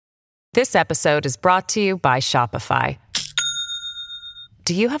This episode is brought to you by Shopify.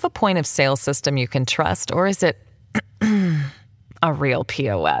 Do you have a point of sale system you can trust, or is it a real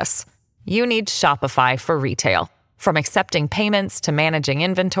POS? You need Shopify for retail. From accepting payments to managing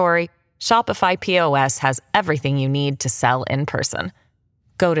inventory, Shopify POS has everything you need to sell in person.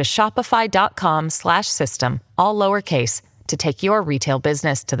 Go to shopify.com/system, all lowercase, to take your retail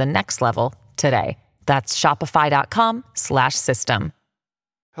business to the next level today. That's shopify.com/system.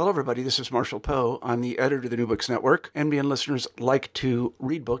 Hello, everybody. This is Marshall Poe. I'm the editor of the New Books Network. NBN listeners like to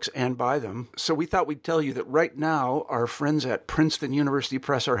read books and buy them. So we thought we'd tell you that right now, our friends at Princeton University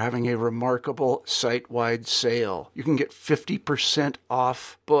Press are having a remarkable site-wide sale. You can get 50%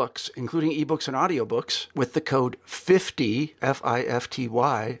 off books, including ebooks and audiobooks, with the code 50,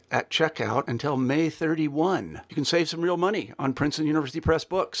 F-I-F-T-Y, at checkout until May 31. You can save some real money on Princeton University Press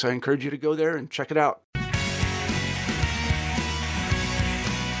books. I encourage you to go there and check it out.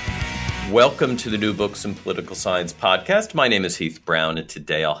 Welcome to the New Books in Political Science podcast. My name is Heath Brown, and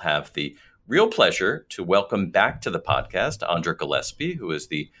today I'll have the real pleasure to welcome back to the podcast Andra Gillespie, who is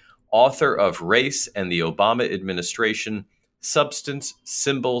the author of Race and the Obama Administration, Substance,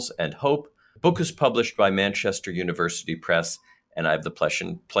 Symbols, and Hope. The book is published by Manchester University Press, and I have the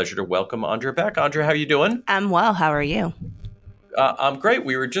pleasure to welcome Andra back. Andra, how are you doing? I'm well. How are you? I'm great.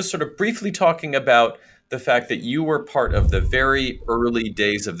 We were just sort of briefly talking about the fact that you were part of the very early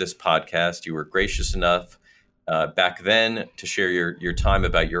days of this podcast. You were gracious enough back then to share your time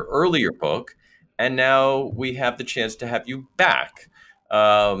about your earlier book. And now we have the chance to have you back.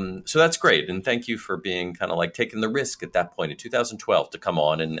 So that's great. And thank you for being kind of like taking the risk at that point in 2012 to come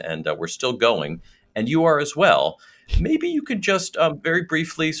on. And we're still going. And you are as well. Maybe you could just very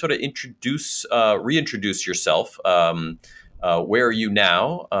briefly sort of reintroduce yourself. Where are you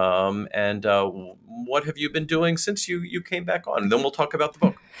now? And what have you been doing since you came back on? And then we'll talk about the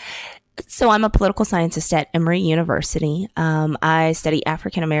book. So I'm a political scientist at Emory University. I study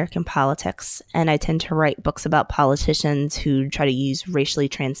African-American politics, and I tend to write books about politicians who try to use racially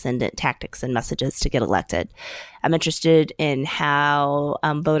transcendent tactics and messages to get elected. I'm interested in how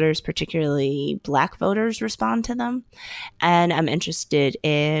voters, particularly Black voters, respond to them. And I'm interested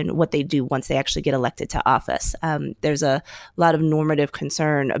in what they do once they actually get elected to office. There's a lot of normative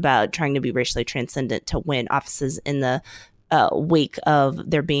concern about trying to be racially transcendent to win offices in the wake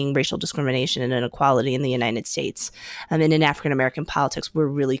of there being racial discrimination and inequality in the United States. And in African-American politics, we're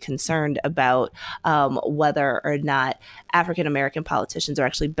really concerned about whether or not African-American politicians are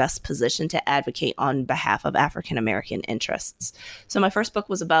actually best positioned to advocate on behalf of African-American interests. So my first book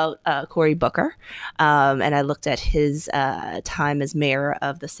was about Cory Booker, and I looked at his time as mayor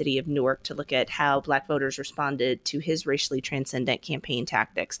of the city of Newark to look at how Black voters responded to his racially transcendent campaign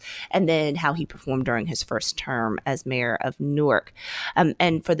tactics, and then how he performed during his first term as mayor of Newark.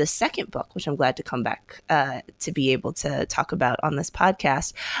 And for the second book, which I'm glad to come back to be able to talk about on this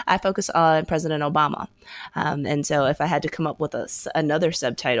podcast, I focus on President Obama. And so if I had to come up with another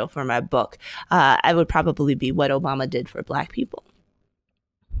subtitle for my book, I would probably be What Obama Did for Black People.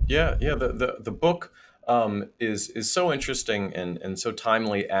 Yeah. The book is so interesting and so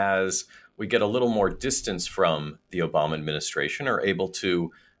timely as we get a little more distance from the Obama administration, are able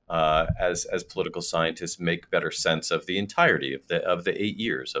to as political scientists, make better sense of the entirety of the 8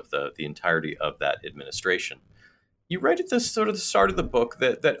 years of the entirety of that administration. You write at the start of the book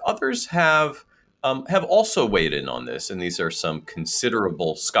that others have also weighed in on this, and these are some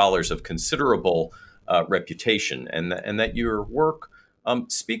considerable scholars of considerable reputation, and that your work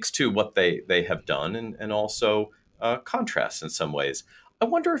speaks to what they have done and also contrasts in some ways. I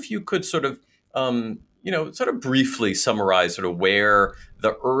wonder if you could sort of briefly summarize sort of where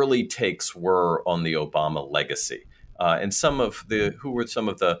the early takes were on the Obama legacy, and who were some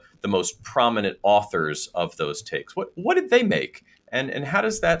of the most prominent authors of those takes. What did they make, and how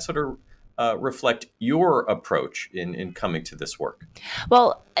does that sort of reflect your approach in coming to this work?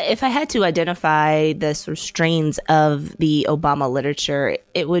 Well, if I had to identify the sort of strains of the Obama literature,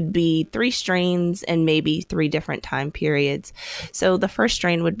 it would be 3 strains and maybe 3 different time periods. So the first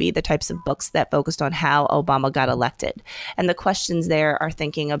strain would be the types of books that focused on how Obama got elected. And the questions there are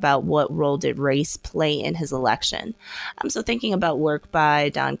thinking about what role did race play in his election. So thinking about work by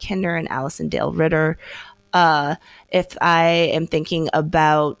Don Kinder and Allison Dale Ritter. If I am thinking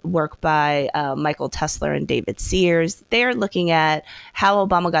about work by Michael Tesler and David Sears, they're looking at how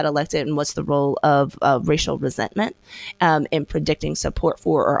Obama got elected and what's the role of racial resentment in predicting support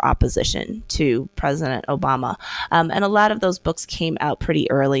for or opposition to President Obama. And a lot of those books came out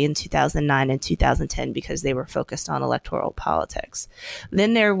pretty early in 2009 and 2010 because they were focused on electoral politics.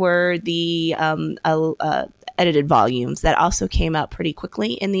 Then there were the edited volumes that also came out pretty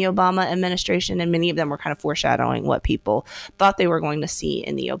quickly in the Obama administration, and many of them were kind of foreshadowing what people thought they were going to see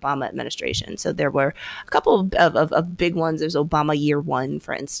in the Obama administration. So there were a couple of big ones. There's Obama Year One,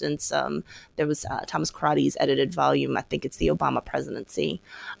 for instance. There was Thomas Crotty's edited volume. I think it's the Obama Presidency.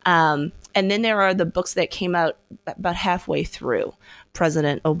 And then there are the books that came out about halfway through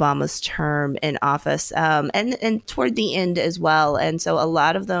President Obama's term in office, and toward the end as well. And so a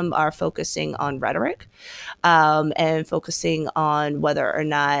lot of them are focusing on rhetoric, and focusing on whether or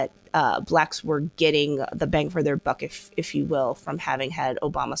not Blacks were getting the bang for their buck, if you will, from having had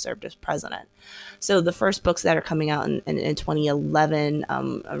Obama served as president. So the first books that are coming out in 2011,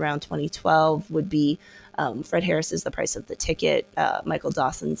 around 2012, would be Fred Harris's The Price of the Ticket, Michael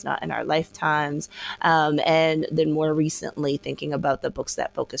Dawson's Not in Our Lifetimes, and then more recently thinking about the books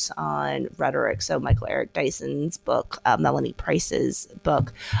that focus on rhetoric. So Michael Eric Dyson's book, Melanie Price's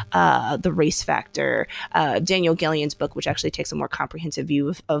book, The Race Factor, Daniel Gillian's book, which actually takes a more comprehensive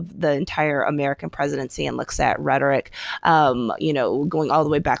view of the entire American presidency and looks at rhetoric, going all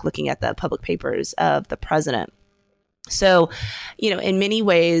the way back, looking at the public papers of the president. So, in many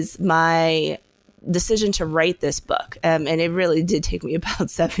ways, my decision to write this book, and it really did take me about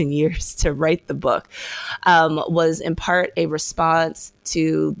 7 years to write the book, was in part a response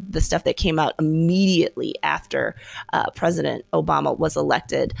to the stuff that came out immediately after President Obama was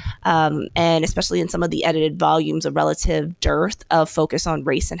elected, and especially in some of the edited volumes, a relative dearth of focus on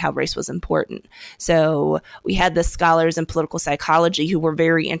race and how race was important. So we had the scholars in political psychology who were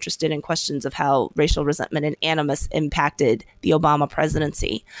very interested in questions of how racial resentment and animus impacted the Obama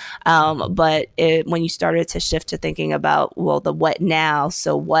presidency. But when you started to shift to thinking about, well, the what now,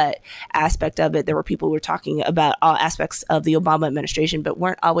 so what aspect of it, there were people who were talking about all aspects of the Obama administration, but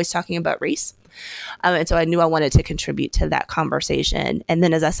weren't always talking about race. And so I knew I wanted to contribute to that conversation. And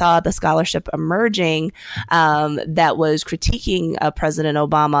then as I saw the scholarship emerging that was critiquing President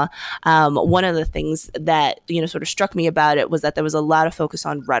Obama, one of the things that, sort of struck me about it was that there was a lot of focus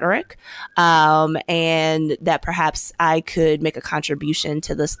on rhetoric, and that perhaps I could make a contribution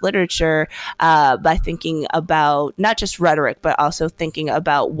to this literature by thinking about not just rhetoric, but also thinking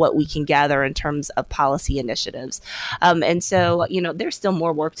about what we can gather in terms of policy initiatives. And so, there's still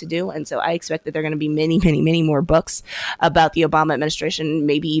more work to do. And so I expect that there are going to be many, many, many more books about the Obama administration,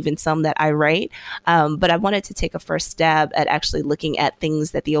 maybe even some that I write. But I wanted to take a first stab at actually looking at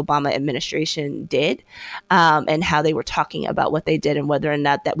things that the Obama administration did, and how they were talking about what they did, and whether or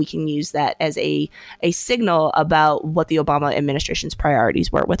not that we can use that as a signal about what the Obama administration's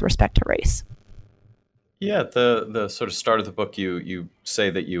priorities were with respect to race. Yeah, the sort of start of the book, you say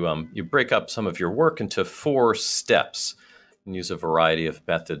that you break up some of your work into 4 steps and use a variety of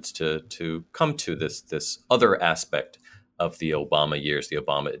methods to come to this other aspect of the Obama years, the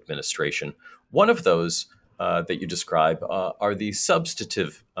Obama administration. One of those that you describe are the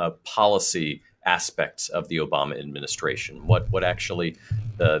substantive policy aspects of the Obama administration. What actually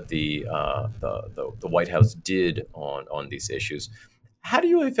the White House did on these issues. How do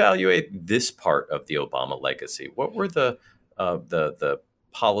you evaluate this part of the Obama legacy? What were the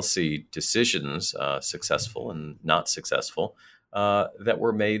policy decisions, successful and not successful, that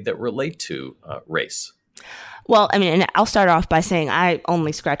were made that relate to race? Well, and I'll start off by saying I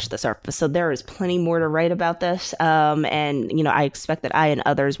only scratched the surface, so there is plenty more to write about this. And, I expect that I and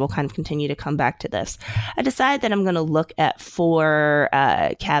others will kind of continue to come back to this. I decided that I'm going to look at 4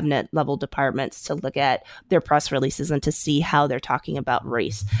 cabinet level departments to look at their press releases and to see how they're talking about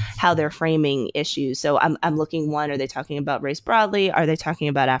race, how they're framing issues. So I'm looking, one, are they talking about race broadly? Are they talking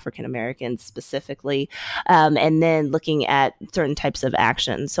about African Americans specifically? And then looking at certain types of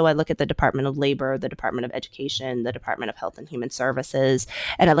actions. So I look at the Department of Labor, the Department of Education, the Department of Health and Human Services,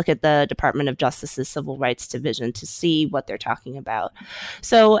 and I look at the Department of Justice's Civil Rights Division to see what they're talking about.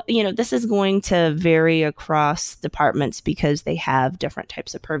 So, this is going to vary across departments because they have different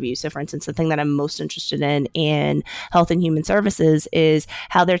types of purview. So, for instance, the thing that I'm most interested in Health and Human Services is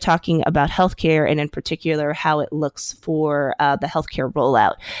how they're talking about healthcare, and in particular, how it looks for the healthcare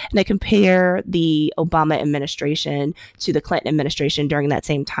rollout. And I compare the Obama administration to the Clinton administration during that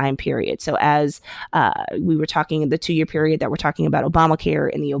same time period. So as we were talking in the 2-year period that we're talking about Obamacare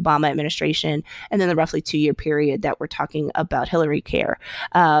in the Obama administration, and then the roughly 2-year period that we're talking about Hillary Care,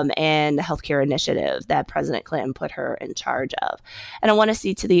 and the healthcare initiative that President Clinton put her in charge of. And I want to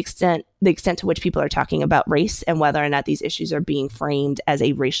see, to the extent the extent to which people are talking about race and whether or not these issues are being framed as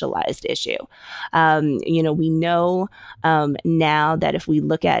a racialized issue. We know now that if we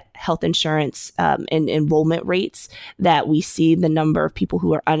look at health insurance and enrollment rates, that we see the number of people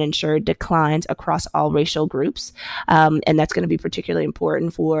who are uninsured declines across all racial groups. And that's going to be particularly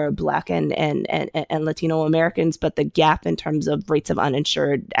important for Black and Latino Americans, but the gap in terms of rates of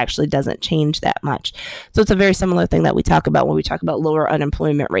uninsured actually doesn't change that much. So it's a very similar thing that we talk about when we talk about lower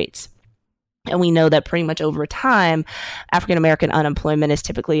unemployment rates. And we know that pretty much over time, African-American unemployment is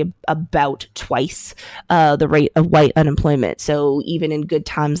typically about twice the rate of white unemployment. So even in good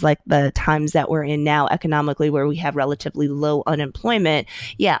times like the times that we're in now economically, where we have relatively low unemployment,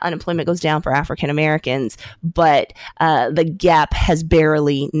 unemployment goes down for African-Americans, but the gap has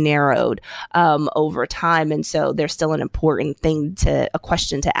barely narrowed over time. And so there's still an important a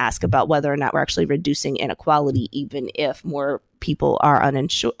question to ask about whether or not we're actually reducing inequality, even if more people are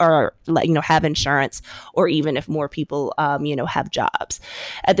uninsured or have insurance, or even if more people have jobs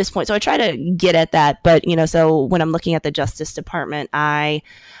at this point. So I try to get at that. But so when I'm looking at the Justice Department, I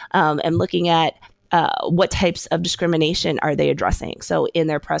am looking at what types of discrimination are they addressing? So in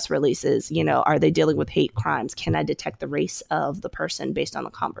their press releases, are they dealing with hate crimes? Can I detect the race of the person based on the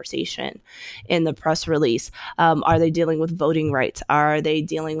conversation in the press release? Are they dealing with voting rights? Are they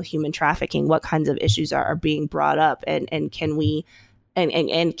dealing with human trafficking? What kinds of issues are being brought up? And can we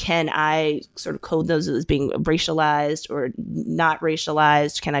And can I sort of code those as being racialized or not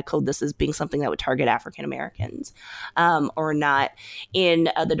racialized? Can I code this as being something that would target African Americans or not? In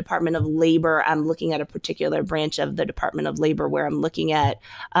the Department of Labor, I'm looking at a particular branch of the Department of Labor where I'm looking at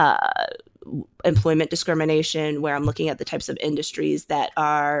employment discrimination, where I'm looking at the types of industries that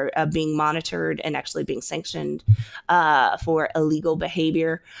are being monitored and actually being sanctioned for illegal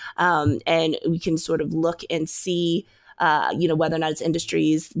behavior. And we can sort of look and see whether or not it's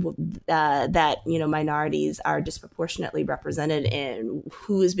industries that, minorities are disproportionately represented in,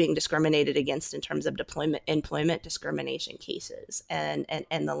 who is being discriminated against in terms of employment discrimination cases and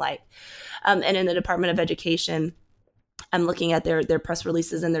the like. And in the Department of Education, I'm looking at their press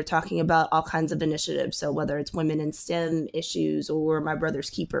releases, and they're talking about all kinds of initiatives. So whether it's women in STEM issues or My Brother's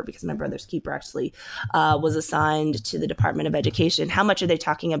Keeper, because My Brother's Keeper actually was assigned to the Department of Education, how much are they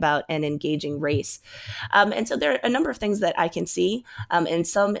talking about and engaging race? And so there are a number of things that I can see. In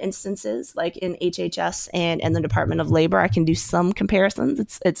some instances, like in HHS and the Department of Labor, I can do some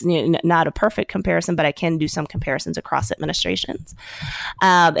comparisons. It's not a perfect comparison, but I can do some comparisons across administrations.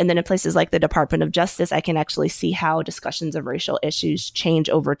 And then in places like the Department of Justice, I can actually see how discussions of racial issues change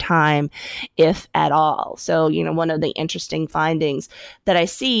over time, if at all. So, one of the interesting findings that I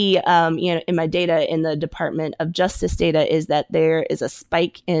see, in my data in the Department of Justice data is that there is a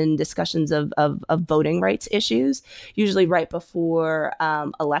spike in discussions of voting rights issues, usually right before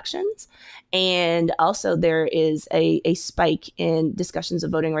elections. And also there is a spike in discussions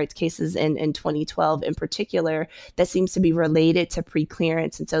of voting rights cases in 2012 in particular that seems to be related to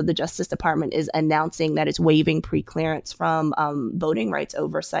preclearance. And so the Justice Department is announcing that it's waiving preclearance from voting rights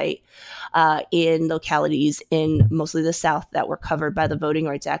oversight in localities in mostly the South that were covered by the Voting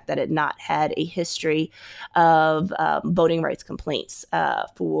Rights Act that had not had a history of voting rights complaints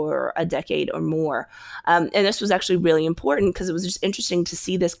for a decade or more. And this was actually really important because it was just interesting to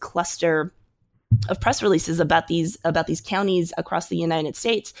see this cluster of press releases about these counties across the United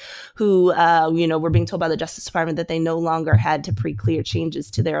States who, were being told by the Justice Department that they no longer had to pre-clear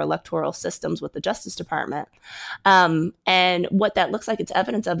changes to their electoral systems with the Justice Department. And what that looks like it's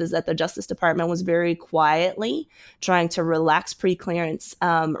evidence of is that the Justice Department was very quietly trying to relax pre-clearance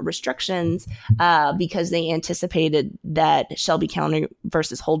restrictions because they anticipated that Shelby County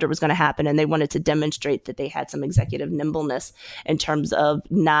versus Holder was going to happen, and they wanted to demonstrate that they had some executive nimbleness in terms of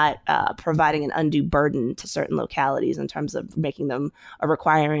not providing an undue burden to certain localities in terms of making them or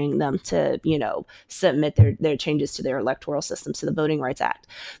requiring them to, submit their changes to their electoral systems to the Voting Rights Act.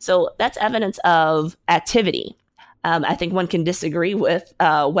 So that's evidence of activity. I think one can disagree with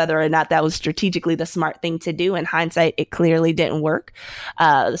whether or not that was strategically the smart thing to do. In hindsight, it clearly didn't work.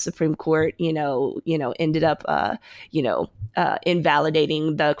 The Supreme Court, ended up,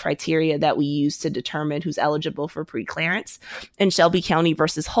 invalidating the criteria that we use to determine who's eligible for preclearance in Shelby County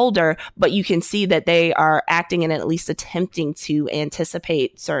versus Holder. But you can see that they are acting and at least attempting to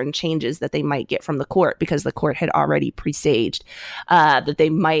anticipate certain changes that they might get from the court, because the court had already presaged that they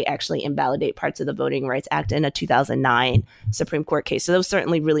might actually invalidate parts of the Voting Rights Act in a 2009 Supreme Court case. So that was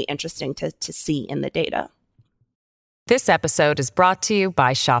certainly really interesting to see in the data. This episode is brought to you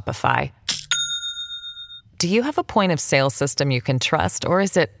by Shopify. Do you have a point of sale system you can trust, or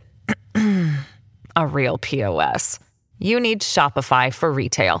is it a real POS? You need Shopify for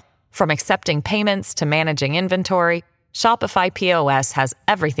retail. From accepting payments to managing inventory, Shopify POS has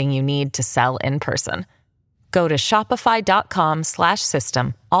everything you need to sell in person. Go to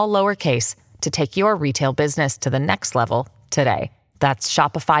shopify.com/system, all lowercase, to take your retail business to the next level today. That's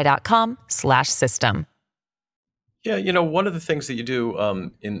shopify.com/system. Yeah, one of the things that you do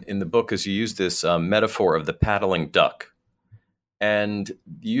in the book is you use this metaphor of the paddling duck. And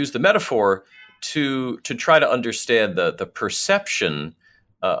you use the metaphor to try to understand the perception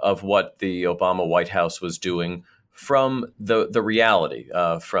of what the Obama White House was doing from the reality,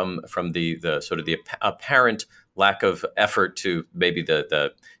 from the sort of the apparent lack of effort to maybe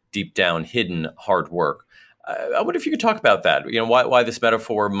the deep down hidden hard work. I wonder if you could talk about that. Why this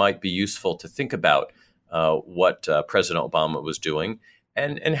metaphor might be useful to think about what President Obama was doing,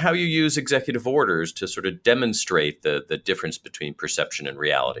 and how you use executive orders to sort of demonstrate the difference between perception and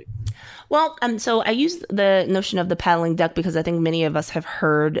reality. Well, so I use the notion of the paddling duck because I think many of us have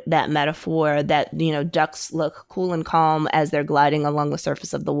heard that metaphor that, ducks look cool and calm as they're gliding along the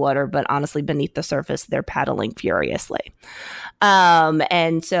surface of the water, but honestly, beneath the surface, they're paddling furiously.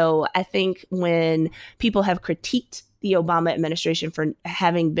 And so I think when people have critiqued the Obama administration for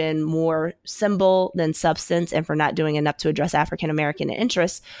having been more symbol than substance and for not doing enough to address African-American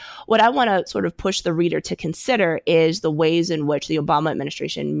interests, what I want to sort of push the reader to consider is the ways in which the Obama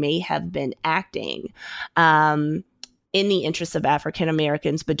administration may have been acting in the interests of African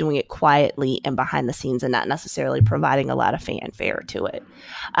Americans, but doing it quietly and behind the scenes and not necessarily providing a lot of fanfare to it.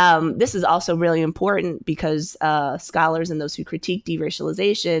 This is also really important because scholars and those who critique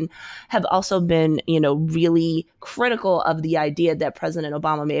deracialization have also been, really critical of the idea that President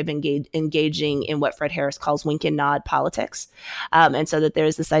Obama may have been engaging in what Fred Harris calls wink and nod politics. And so that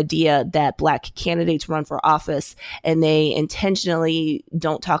there's this idea that Black candidates run for office and they intentionally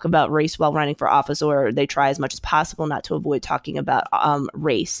don't talk about race while running for office, or they try as much as possible not to avoid talking about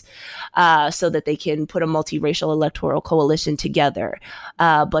race so that they can put a multiracial electoral coalition together.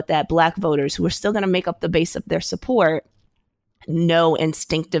 But that Black voters who are still going to make up the base of their support know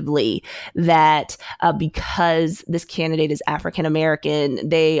instinctively that because this candidate is African American,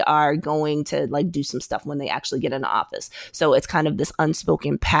 they are going to do some stuff when they actually get into office. So it's kind of this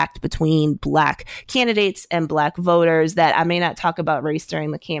unspoken pact between Black candidates and Black voters that I may not talk about race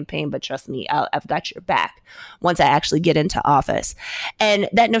during the campaign, but trust me, I've got your back once I actually get into office. And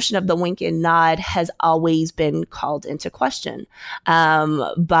that notion of the wink and nod has always been called into question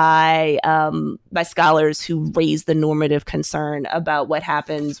by scholars who raise the normative concern about what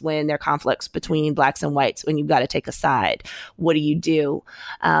happens when there are conflicts between Blacks and whites, when you've got to take a side. What do you do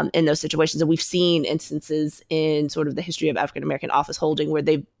in those situations? And we've seen instances in sort of the history of African-American office holding where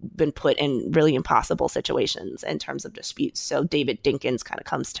they've been put in really impossible situations in terms of disputes. So David Dinkins kind of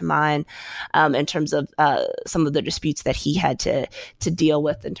comes to mind in terms of some of the disputes that he had to deal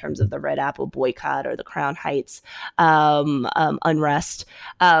with in terms of the Red Apple boycott or the Crown Heights unrest.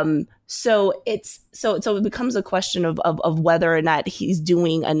 So it becomes a question of whether or not he's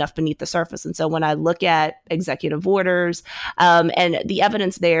doing enough beneath the surface. And so when I look at executive orders, and the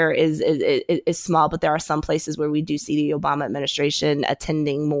evidence there is small, but there are some places where we do see the Obama administration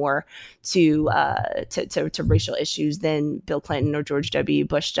attending more to racial issues than Bill Clinton or George W.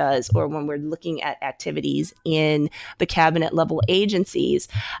 Bush does, or when we're looking at activities in the cabinet level agencies.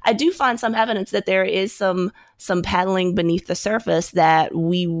 I do find some evidence that there is some paddling beneath the surface that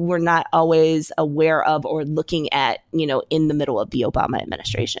we were not always aware of or looking at, in the middle of the Obama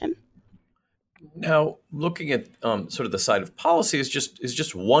administration. Now, looking at sort of the side of policy is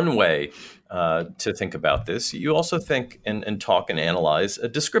just one way to think about this. You also think and talk and analyze a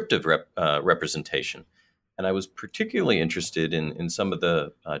descriptive representation. And I was particularly interested in some of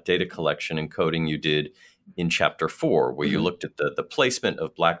the data collection and coding you did in Chapter 4, where you looked at the placement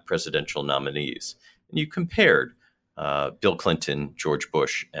of Black presidential nominees. And you compared Bill Clinton, George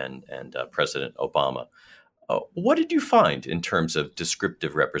Bush, and President Obama. What did you find in terms of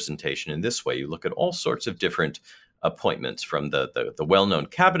descriptive representation in this way? You look at all sorts of different appointments, from the well-known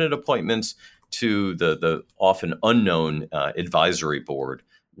cabinet appointments to the often unknown advisory board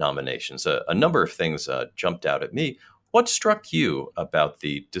nominations. A number of things jumped out at me. What struck you about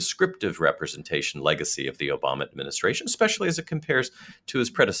the descriptive representation legacy of the Obama administration, especially as it compares to his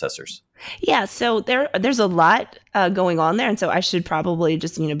predecessors? Yeah, so there's a lot going on there, and so I should probably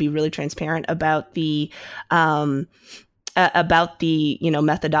just be really transparent about the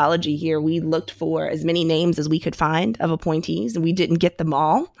methodology here. We looked for as many names as we could find of appointees, and we didn't get them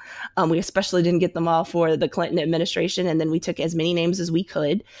all. We especially didn't get them all for the Clinton administration. And then we took as many names as we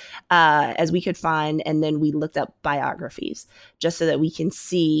could find. And then we looked up biographies just so that we can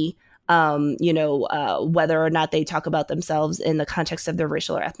see whether or not they talk about themselves in the context of their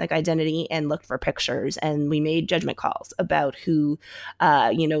racial or ethnic identity, and looked for pictures. And we made judgment calls about who,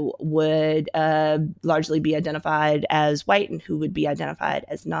 would largely be identified as white and who would be identified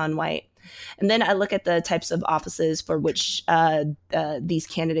as non-white. And then I look at the types of offices for which these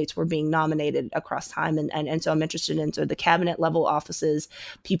candidates were being nominated across time. And so I'm interested in sort of the cabinet level offices,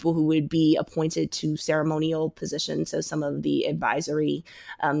 people who would be appointed to ceremonial positions, so some of the advisory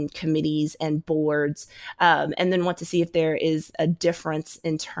committees and boards, and then want to see if there is a difference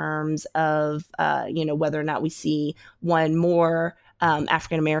in terms of, whether or not we see more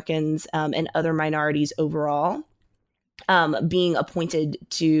African Americans and other minorities overall being appointed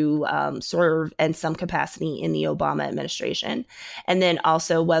to serve in some capacity in the Obama administration. And then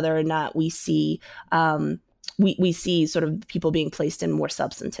also whether or not we see we see sort of people being placed in more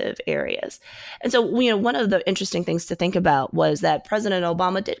substantive areas. And so, one of the interesting things to think about was that President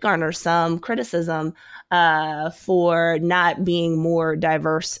Obama did garner some criticism for not being more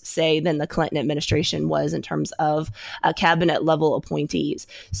diverse, say, than the Clinton administration was in terms of cabinet level appointees.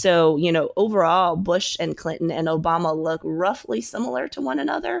 So, overall, Bush and Clinton and Obama look roughly similar to one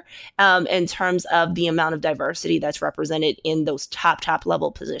another in terms of the amount of diversity that's represented in those top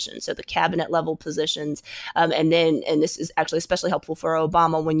level positions. So the cabinet level positions, and this is actually especially helpful for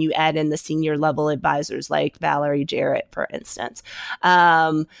Obama when you add in the senior level advisors like Valerie Jarrett, for instance.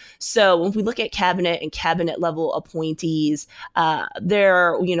 So when we look at cabinet and cabinet level appointees,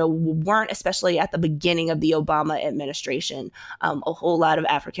 there, weren't, especially at the beginning of the Obama administration, a whole lot of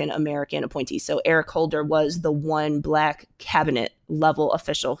African American appointees. So Eric Holder was the one Black cabinet level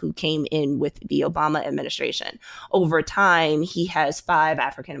official who came in with the Obama administration. Over time, he has 5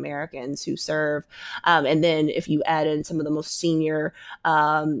 African Americans who serve. And then if you add in some of the most senior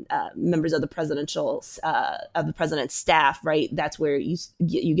members of the president's staff, right, that's where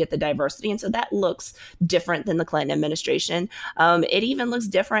you get the diversity. And so that looks different than the Clinton administration. It even looks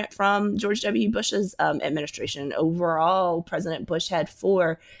different from George W. Bush's administration. Overall, President Bush had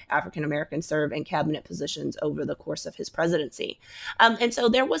 4 African Americans serve in cabinet positions over the course of his presidency. And so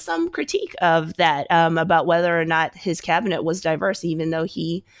there was some critique of that about whether or not his cabinet was diverse, even though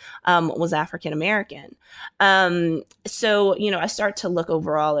he was African American. So, I start to look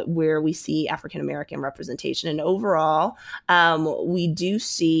overall at where we see African American representation. And overall, we do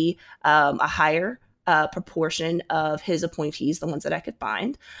see a higher proportion of his appointees, the ones that I could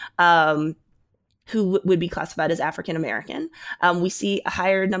find, who would be classified as African American. We see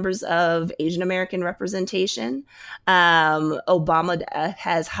higher numbers of Asian American representation. Obama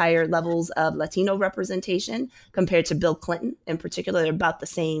has higher levels of Latino representation compared to Bill Clinton. In particular, they're about the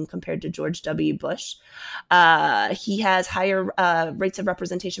same compared to George W. Bush. He has higher rates of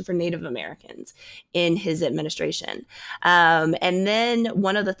representation for Native Americans in his administration. And then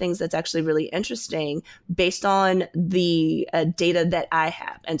one of the things that's actually really interesting, based on the data that I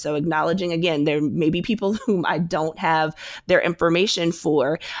have, and so acknowledging, again, there may be people whom I don't have their information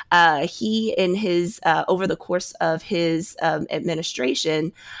for, he in his, over the course of his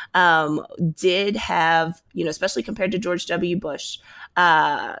administration, did have, especially compared to George W. Bush,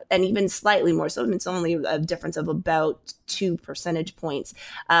 and even slightly more so, it's only a difference of about 2 percentage points,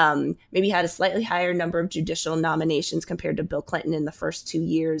 maybe had a slightly higher number of judicial nominations compared to Bill Clinton in the first 2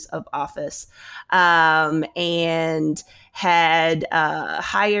 years of office, and had a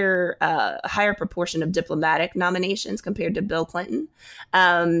higher proportion of diplomatic nominations compared to Bill Clinton.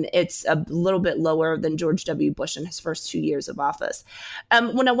 It's a little bit lower than George W. Bush in his first 2 years of office.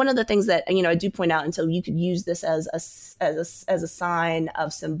 One of the things that I do point out, and so you could use this as a sign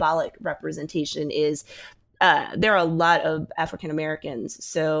of symbolic representation, is there are a lot of African Americans.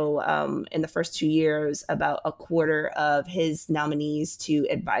 So in the first 2 years, about a quarter of his nominees to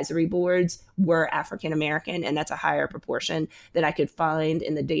advisory boards were African American, and that's a higher proportion than I could find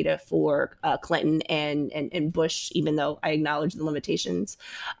in the data for Clinton and Bush, even though I acknowledge the limitations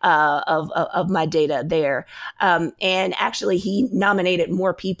of my data there. And actually, he nominated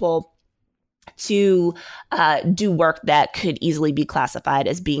more people to do work that could easily be classified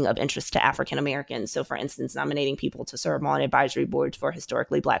as being of interest to African Americans. So, for instance, nominating people to serve on advisory boards for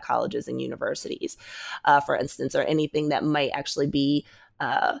historically Black colleges and universities, for instance, or anything that might actually be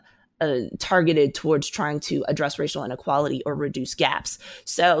targeted towards trying to address racial inequality or reduce gaps.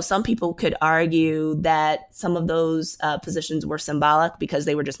 So some people could argue that some of those positions were symbolic because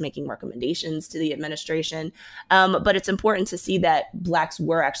they were just making recommendations to the administration. But it's important to see that Blacks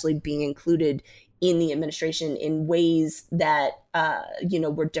were actually being included in the administration in ways that,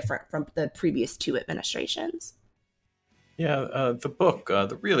 were different from the previous 2 administrations. Yeah, the book,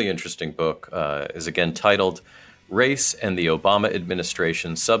 the really interesting book, is again titled Race and the Obama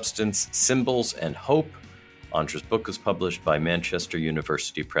Administration, Substance, Symbols, and Hope. Andra's book is published by Manchester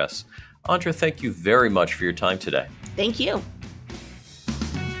University Press. Andra, thank you very much for your time today. Thank you.